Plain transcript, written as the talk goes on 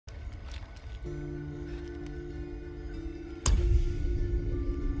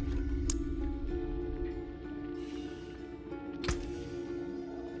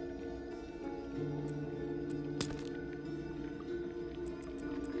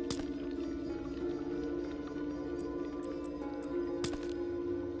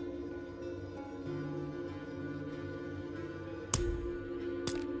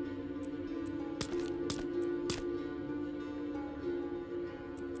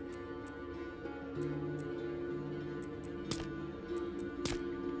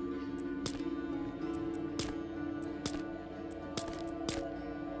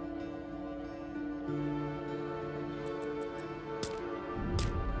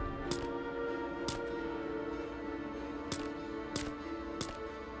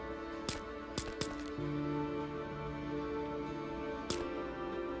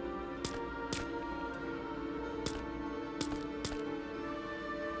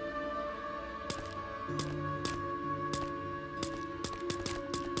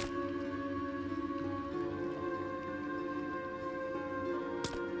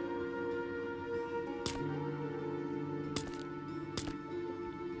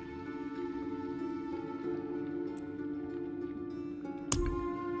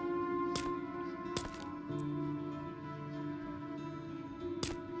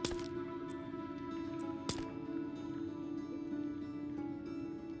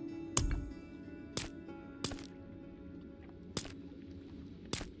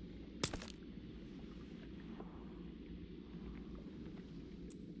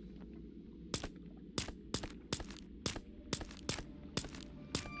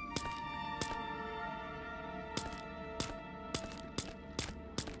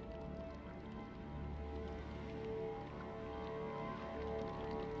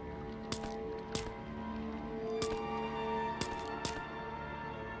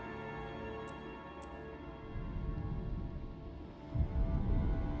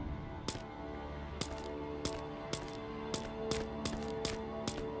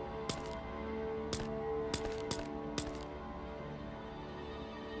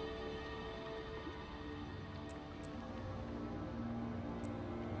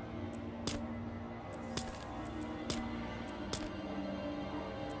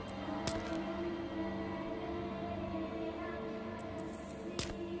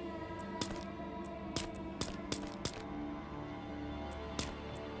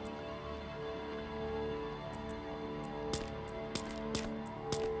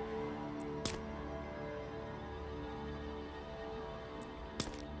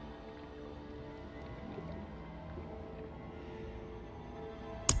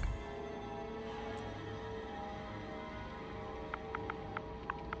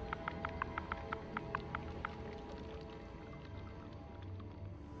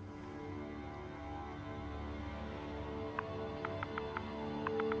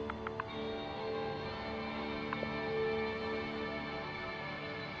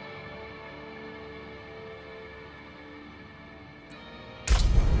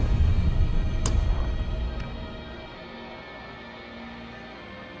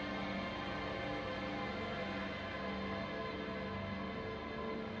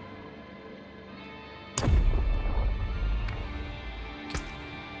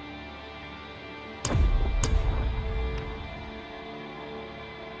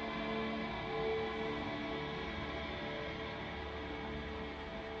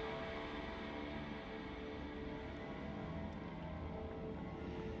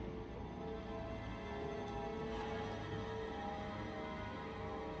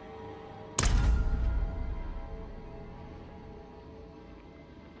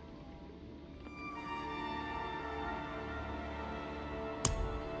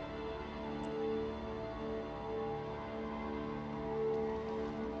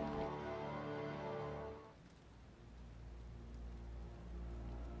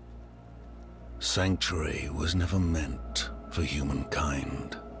Sanctuary was never meant for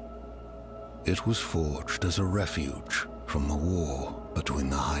humankind. It was forged as a refuge from the war between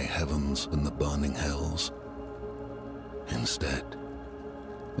the high heavens and the burning hells. Instead,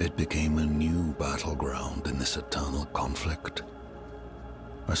 it became a new battleground in this eternal conflict.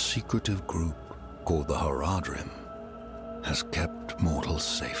 A secretive group called the Haradrim has kept mortals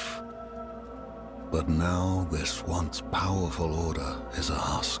safe. But now this once powerful order is a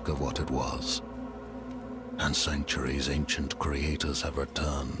husk of what it was, and Sanctuary's ancient creators have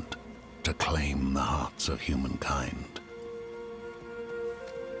returned to claim the hearts of humankind.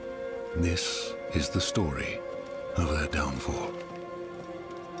 This is the story of their downfall.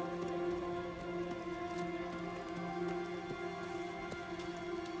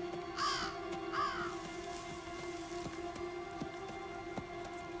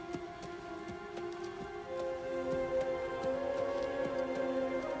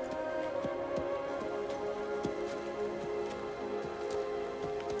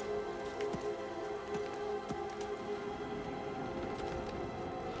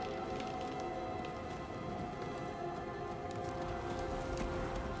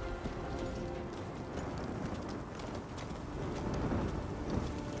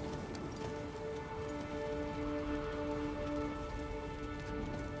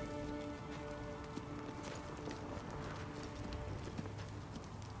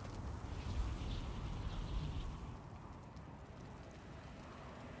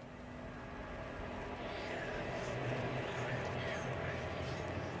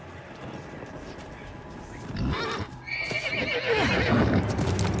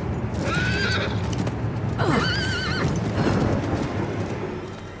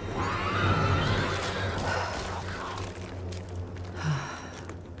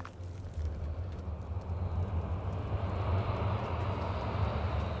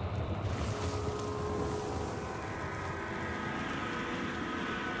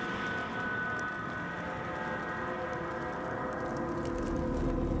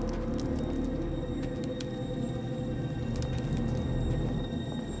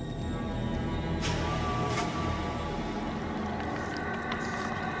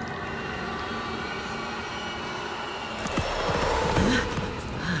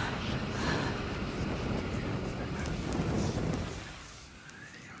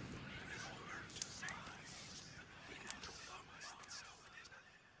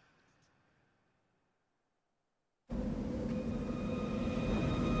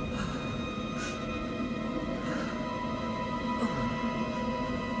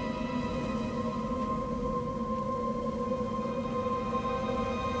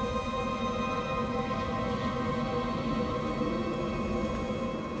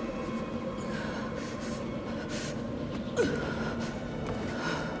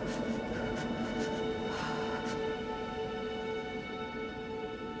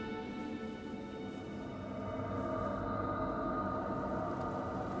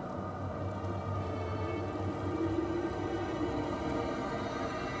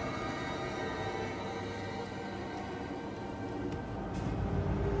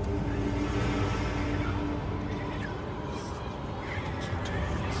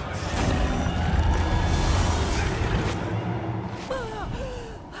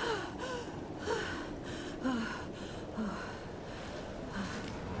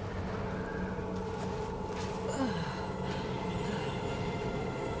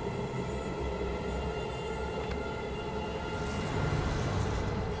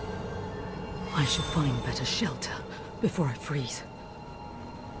 I should find better shelter before I freeze.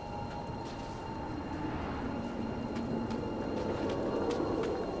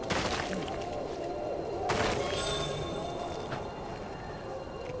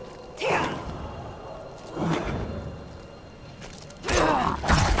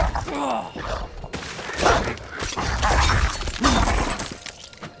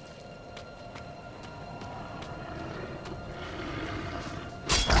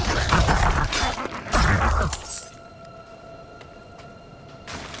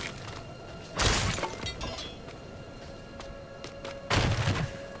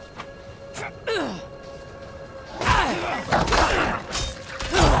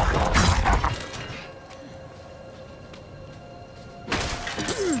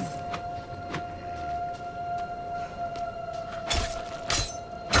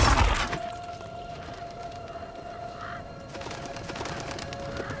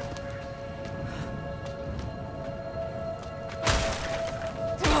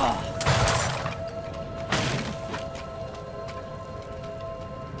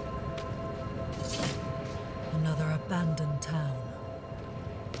 Abandoned town.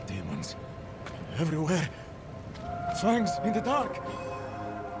 Demons. Everywhere. Fangs in the dark.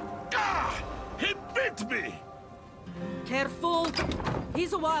 Ah! He bit me! Careful!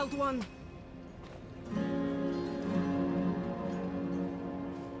 He's a wild one.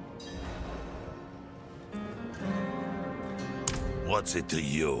 What's it to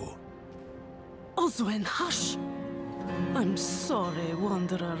you? Oswen, hush! I'm sorry,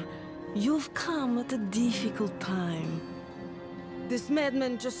 Wanderer. You've come at a difficult time. This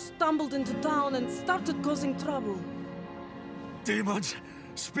madman just stumbled into town and started causing trouble. Demons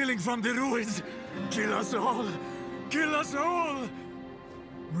spilling from the ruins. Kill us all! Kill us all!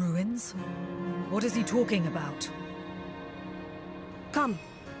 Ruins? What is he talking about? Come,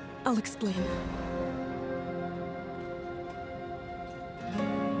 I'll explain.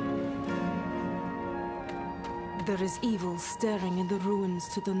 There is evil staring in the ruins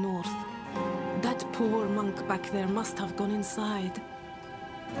to the north. That poor monk back there must have gone inside.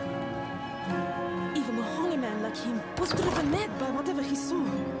 Even a holy man like him was driven mad by whatever he saw.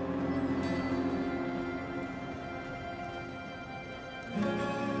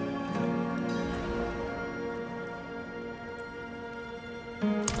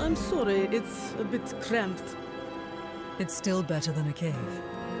 I'm sorry, it's a bit cramped. It's still better than a cave.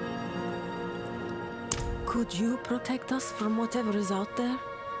 Could you protect us from whatever is out there?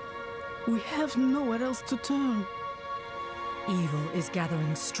 We have nowhere else to turn. Evil is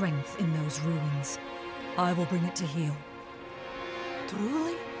gathering strength in those ruins. I will bring it to heal.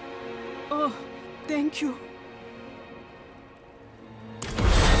 Truly? Oh, thank you.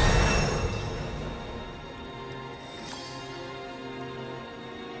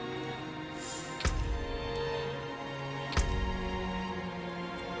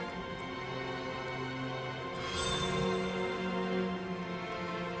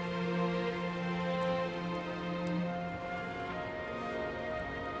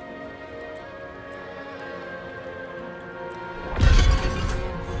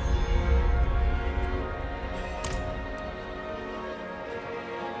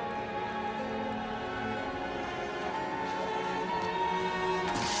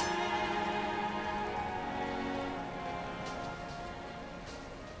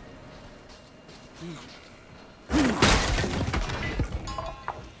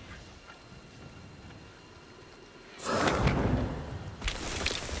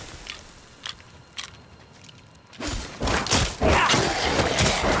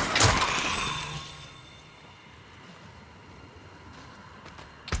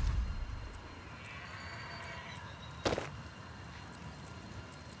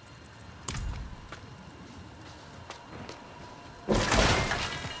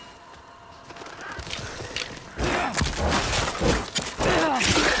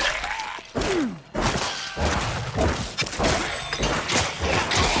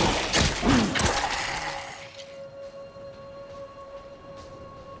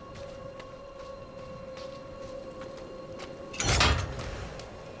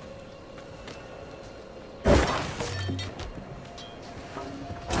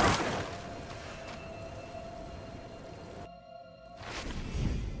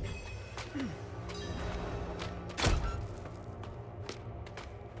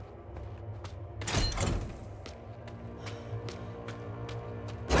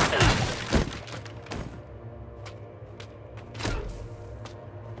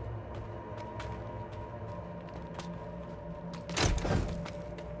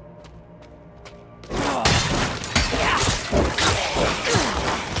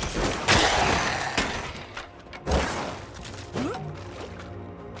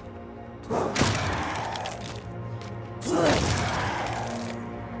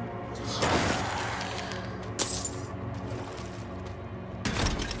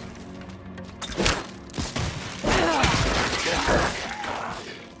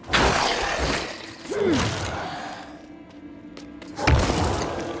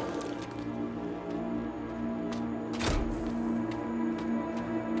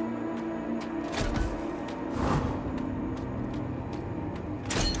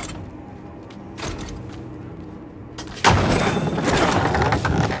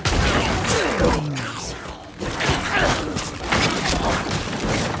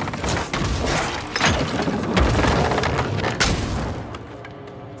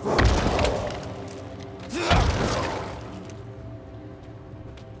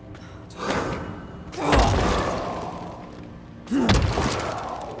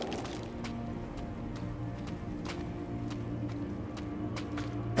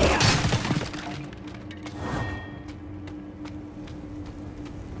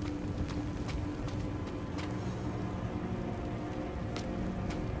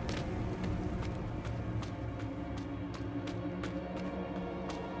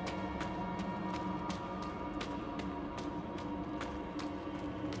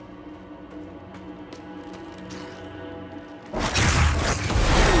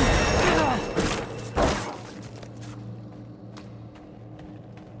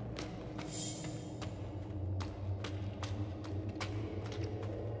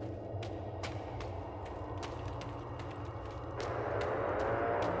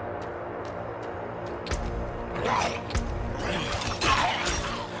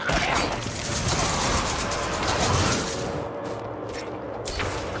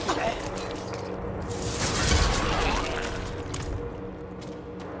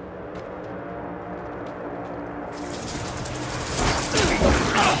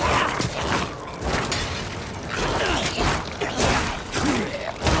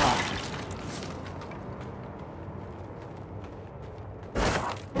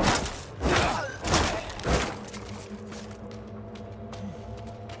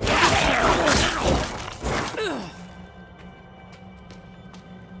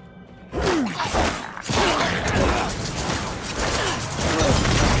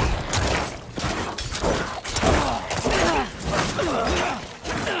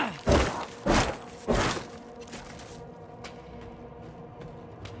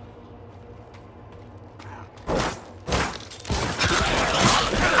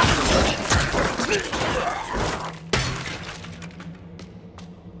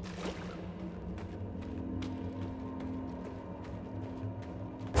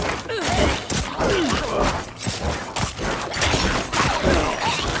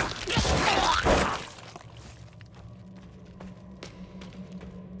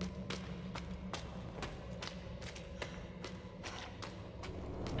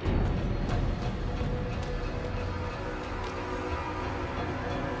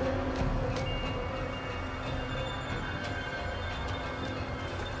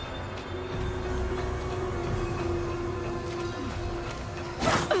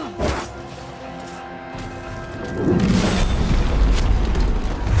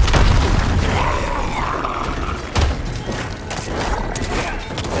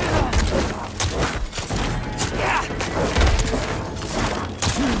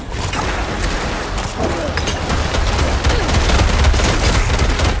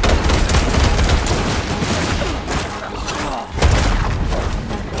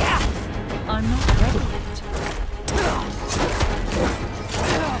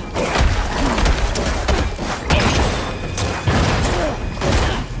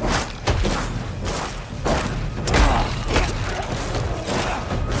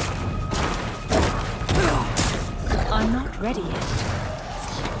 ready yet.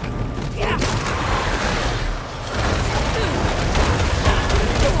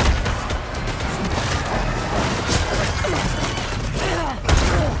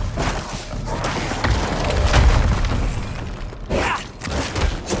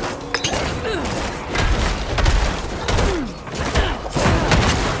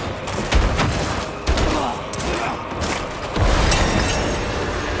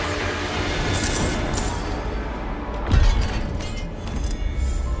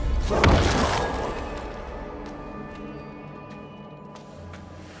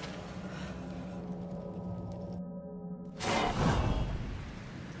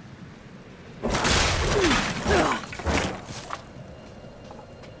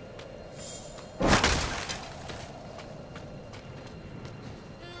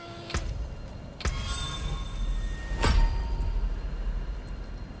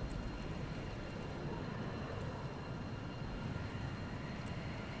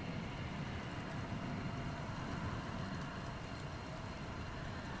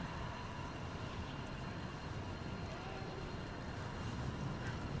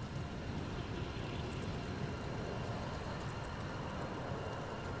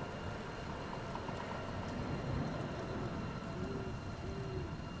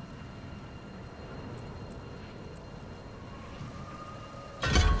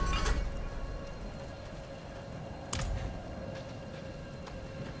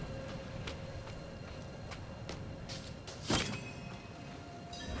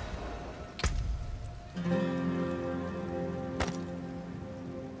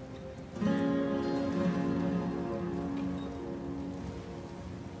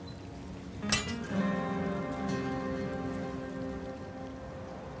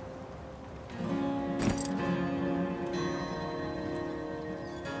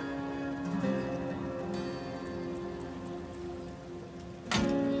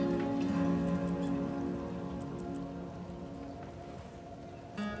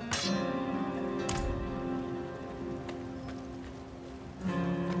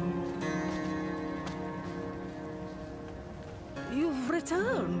 You've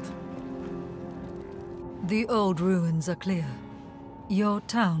returned. The old ruins are clear. Your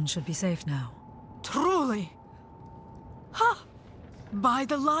town should be safe now. Truly. Ha! By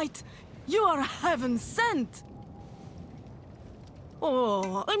the light, you are heaven sent.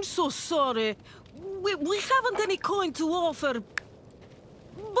 Oh, I'm so sorry. We haven't any coin to offer.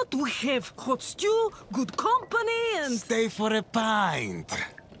 But we have hot stew, good company, and... Stay for a pint.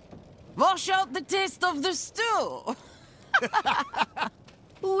 Wash out the taste of the stew.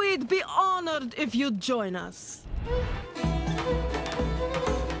 We'd be honored if you'd join us.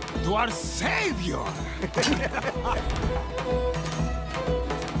 To our savior!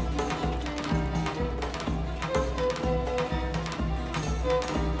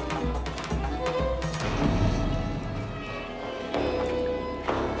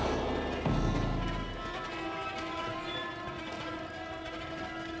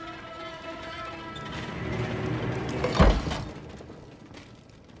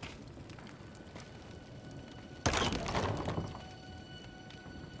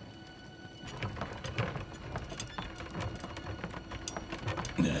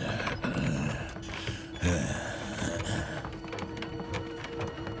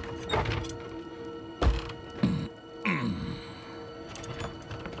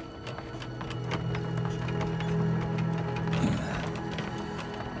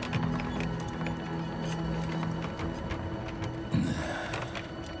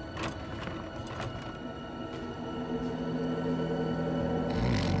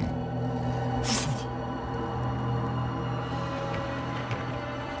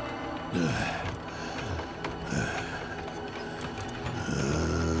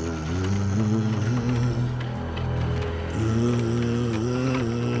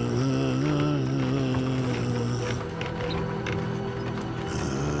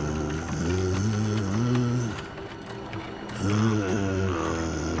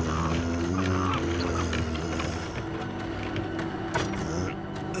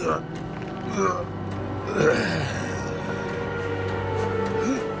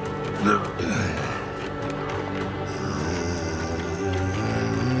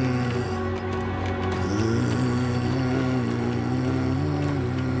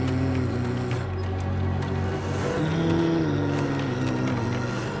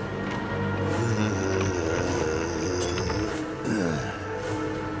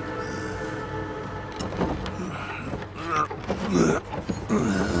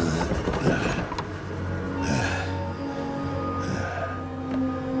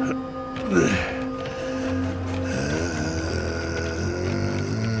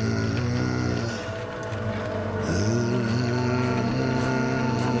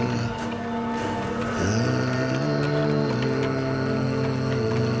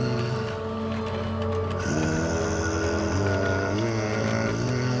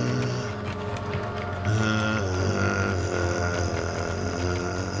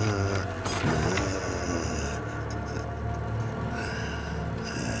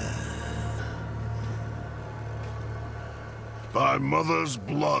 My mother's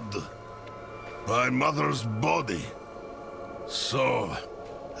blood. My mother's body. So,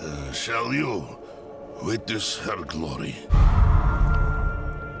 shall you witness her glory?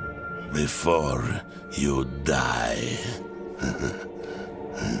 Before you die.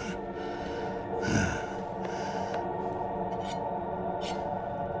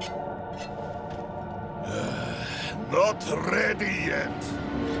 Not ready yet.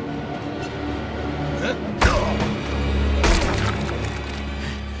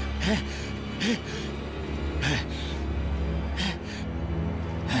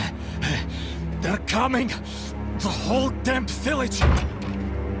 They're coming! The whole damned village!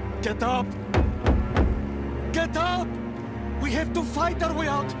 Get up! Get up! We have to fight our way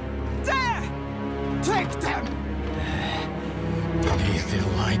out! There! Take them! May the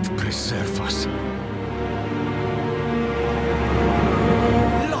light preserve us.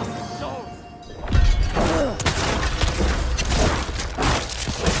 Lost souls!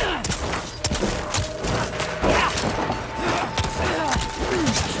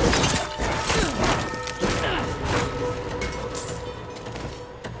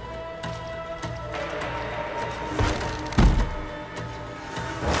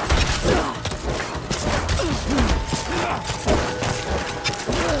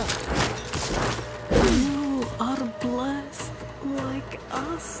 You are blessed like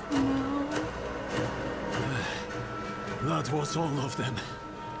us now. That was all of them.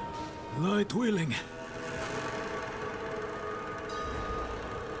 Light willing.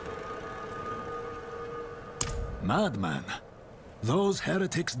 Madman. Those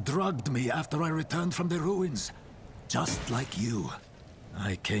heretics drugged me after I returned from the ruins. Just like you.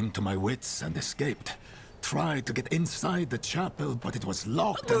 I came to my wits and escaped. Tried to get inside the chapel, but it was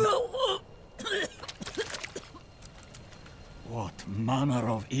locked and... What manner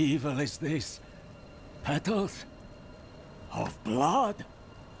of evil is this? Petals? Of blood?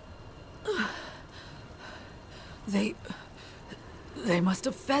 They must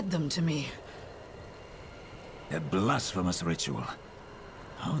have fed them to me. A blasphemous ritual.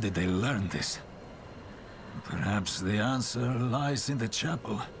 How did they learn this? Perhaps the answer lies in the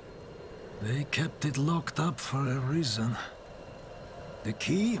chapel. They kept it locked up for a reason. The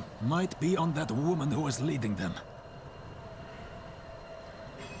key might be on that woman who was leading them.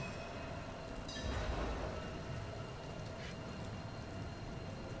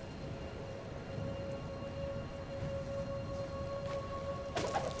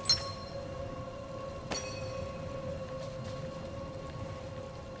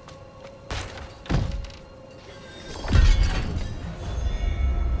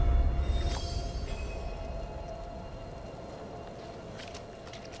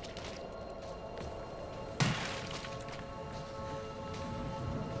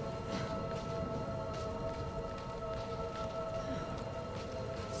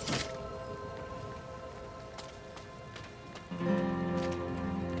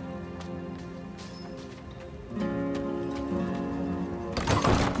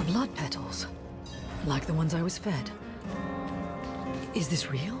 Blood petals. Like the ones I was fed. Is this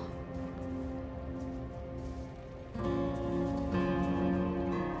real?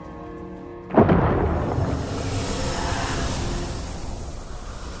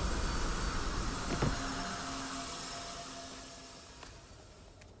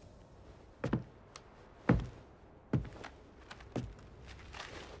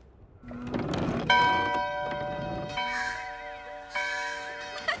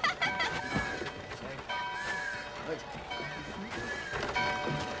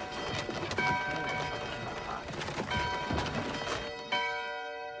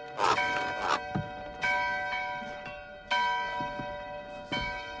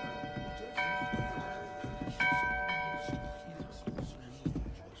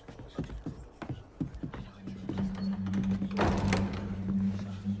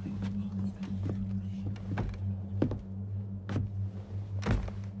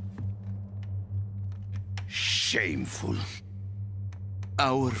 Shameful.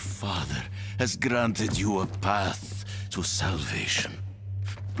 Our Father has granted you a path to salvation.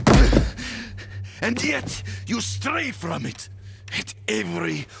 And yet, you stray from it at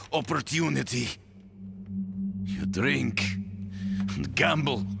every opportunity. You drink and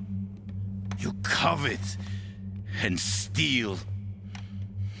gamble. You covet and steal.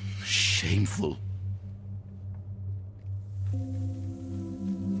 Shameful.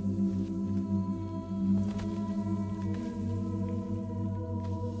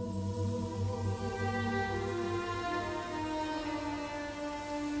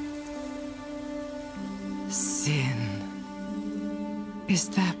 Sin is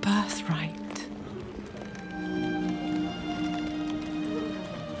their birthright.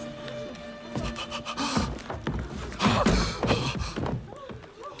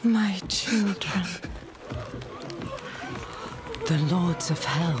 My children. The Lords of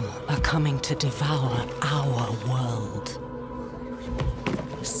Hell are coming to devour our world.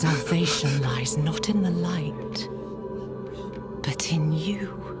 Salvation lies not in the light, but in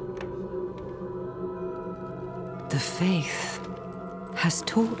you. The faith has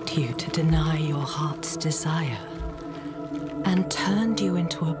taught you to deny your heart's desire and turned you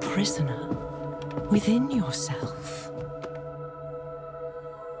into a prisoner within yourself.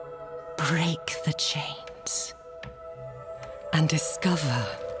 Break the chains and discover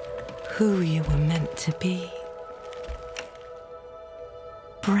who you were meant to be.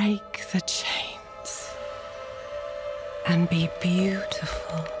 Break the chains and be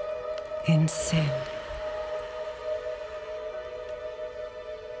beautiful in sin.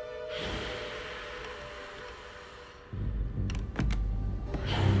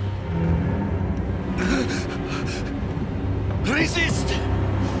 Resist!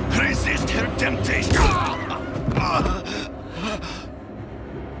 Resist her temptation!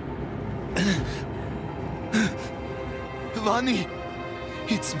 Vani,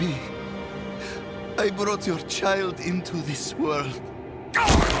 it's me. I brought your child into this world.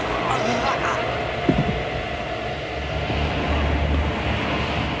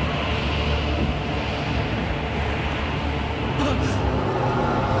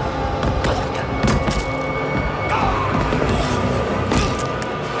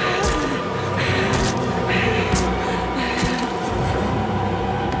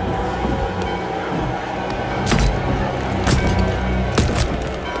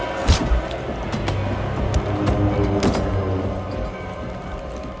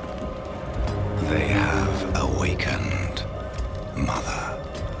 They have awakened, Mother.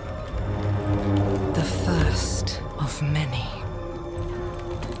 The first of many.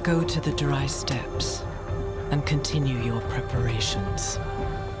 Go to the dry steps and continue your preparations.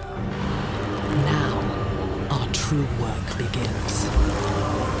 Now, our true work begins.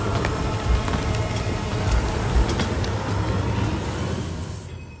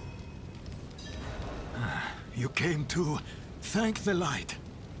 You came to thank the light.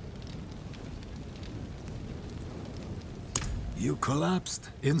 You collapsed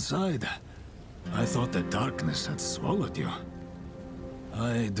inside. I thought the darkness had swallowed you.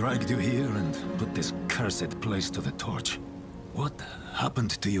 I dragged you here and put this cursed place to the torch. What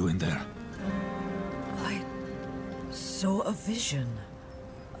happened to you in there? I saw a vision.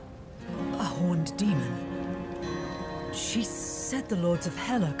 A horned demon. She said the Lords of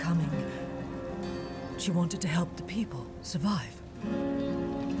Hell are coming. She wanted to help the people survive.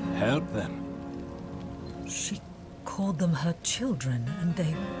 Help them? She called them her children, and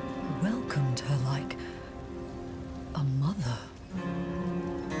they welcomed her like a mother.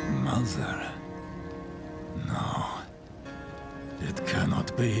 Mother? No. It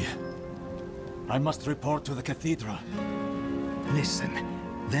cannot be. I must report to the cathedral. Listen,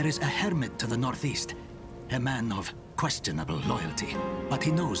 there is a hermit to the northeast. A man of questionable loyalty, but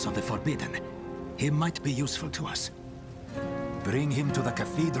he knows of the forbidden. He might be useful to us. Bring him to the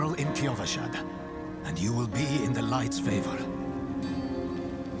cathedral in Kyovashad, and you will be in the light's favor.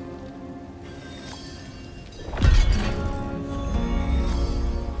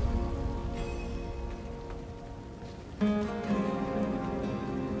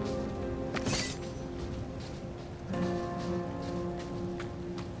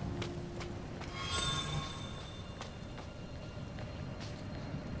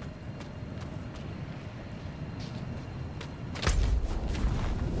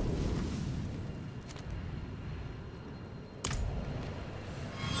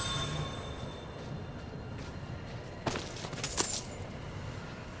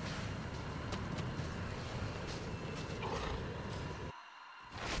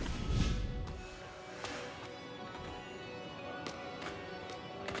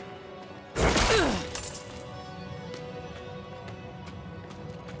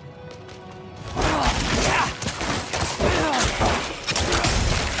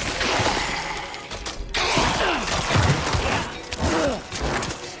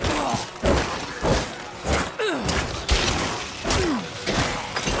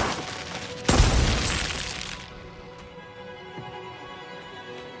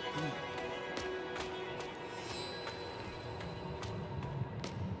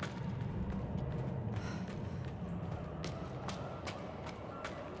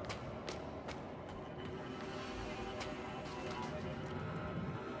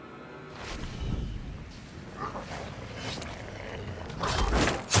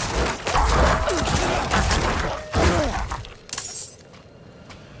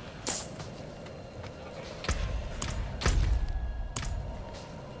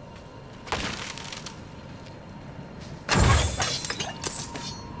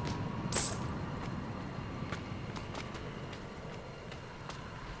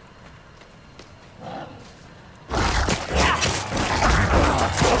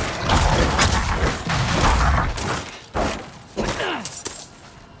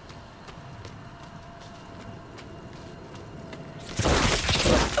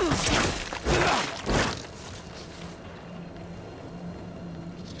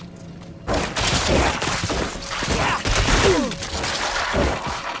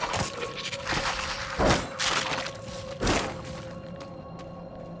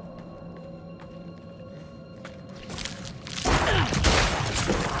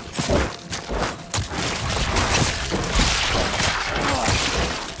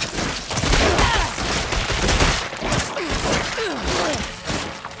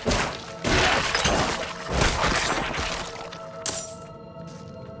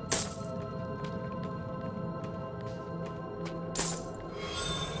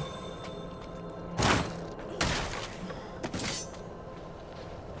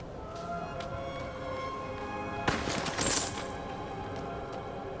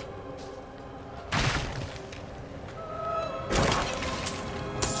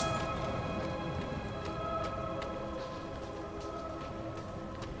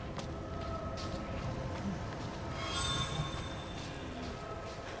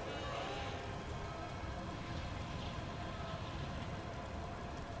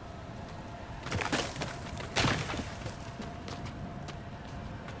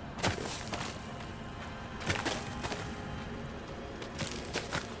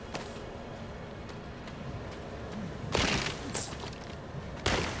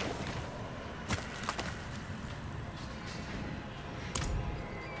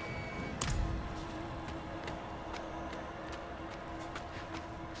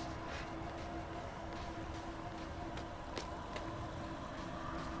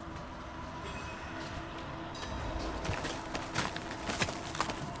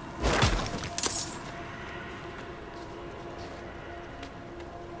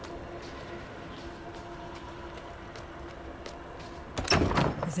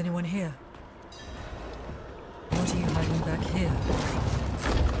 anyone here? What are you hiding back here?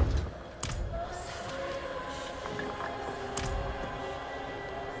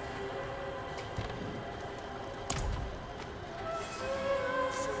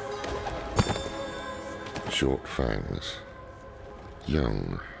 Short fangs.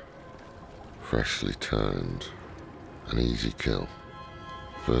 Young. Freshly turned. An easy kill.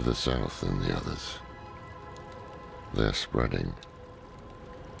 Further south than the others. They're spreading.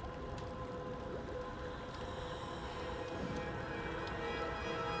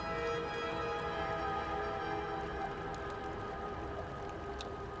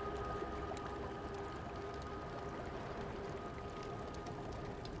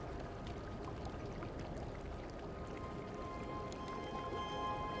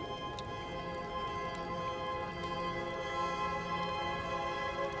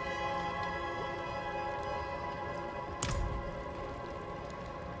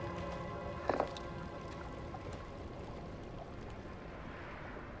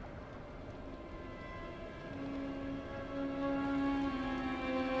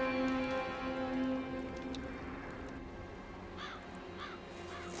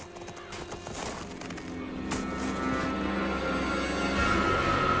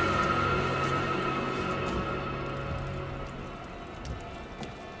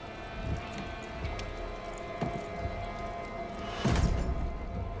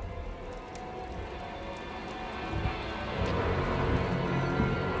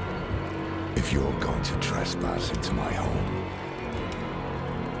 If you're going to trespass into my home,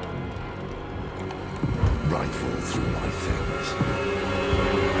 rifle through my things,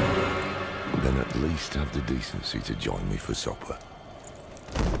 then at least have the decency to join me for supper.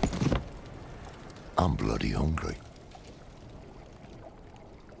 I'm bloody hungry.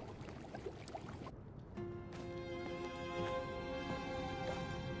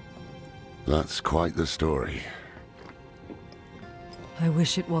 That's quite the story. I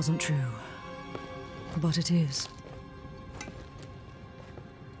wish it wasn't true. But it is.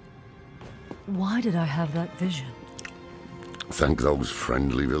 Why did I have that vision? Thank those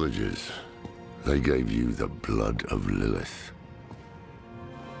friendly villagers. They gave you the blood of Lilith.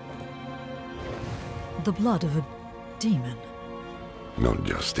 The blood of a demon? Not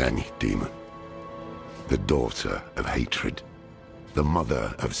just any demon. The daughter of hatred. The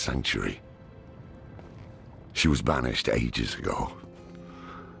mother of sanctuary. She was banished ages ago.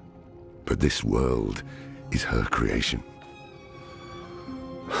 But this world is her creation.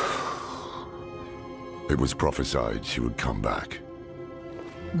 It was prophesied she would come back.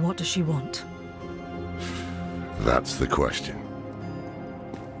 What does she want? That's the question.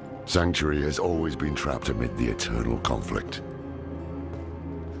 Sanctuary has always been trapped amid the eternal conflict.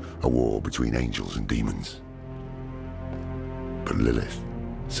 A war between angels and demons. But Lilith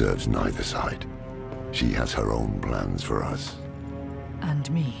serves neither side. She has her own plans for us. And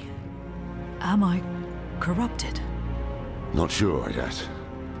me. Am I corrupted? Not sure yet.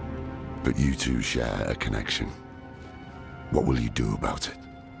 But you two share a connection. What will you do about it?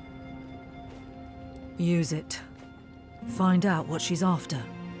 Use it. Find out what she's after.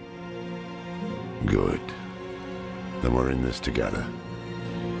 Good. Then we're in this together.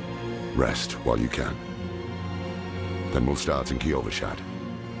 Rest while you can. Then we'll start in Kyovashad.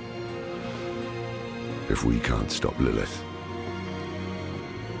 If we can't stop Lilith,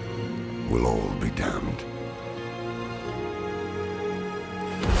 we'll all be damned.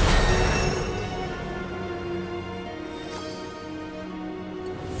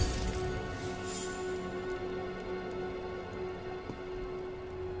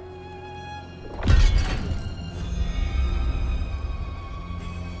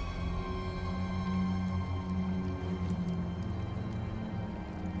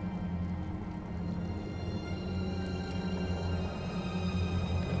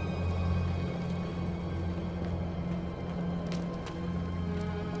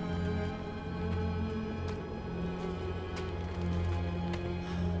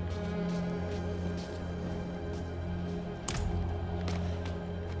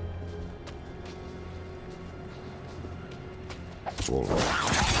 All right.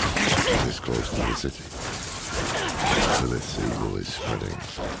 This close to the city. Lilith's evil is spreading.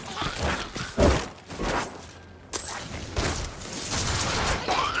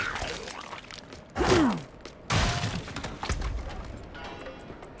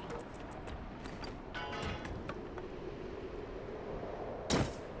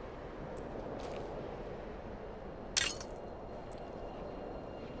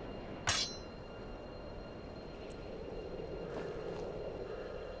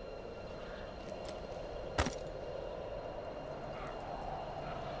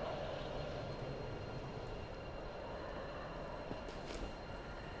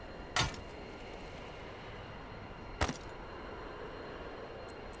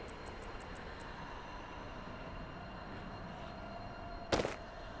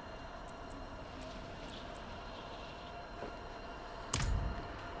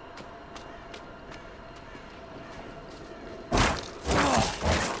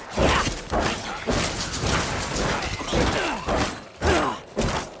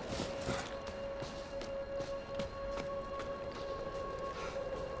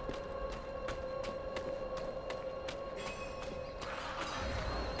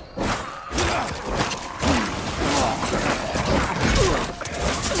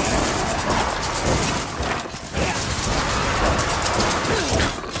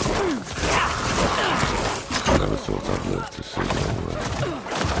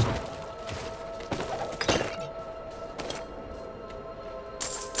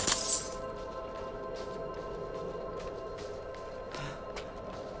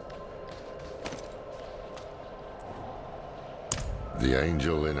 The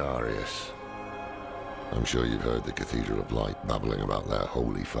angel in Arius. I'm sure you've heard the Cathedral of Light babbling about their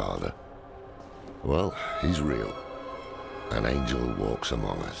Holy Father. Well, he's real. An angel walks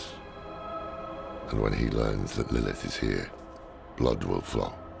among us. And when he learns that Lilith is here, blood will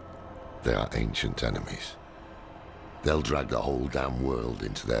flow. They are ancient enemies. They'll drag the whole damn world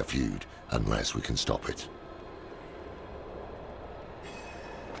into their feud, unless we can stop it.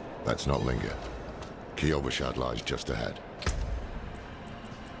 Let's not linger. Kyovashad lies just ahead.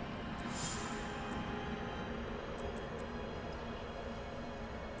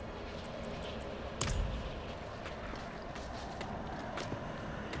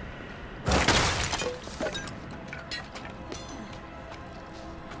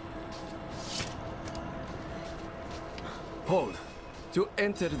 Hold. To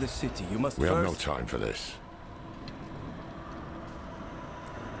enter the city, you must We first... have no time for this.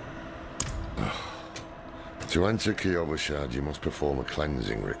 To enter Kyovashad, you must perform a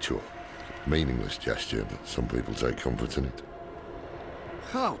cleansing ritual. Meaningless gesture, but some people take comfort in it.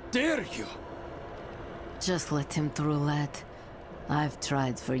 How dare you! Just let him through, lad. I've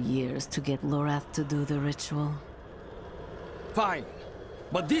tried for years to get Lorath to do the ritual. Fine,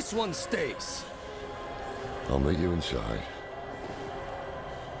 but this one stays. I'll meet you inside.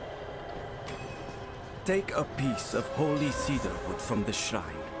 Take a piece of holy cedar wood from the shrine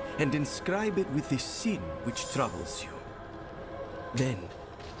and inscribe it with the sin which troubles you. Then,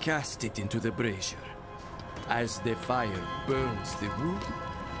 cast it into the brazier. As the fire burns the wood,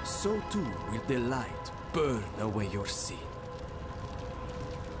 so too will the light burn away your sin.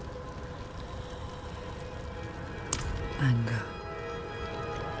 Anger.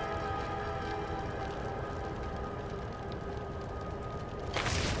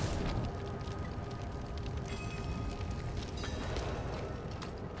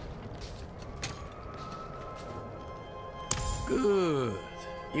 Good.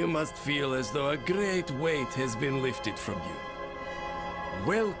 You must feel as though a great weight has been lifted from you.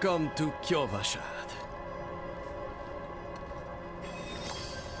 Welcome to Kyovashad.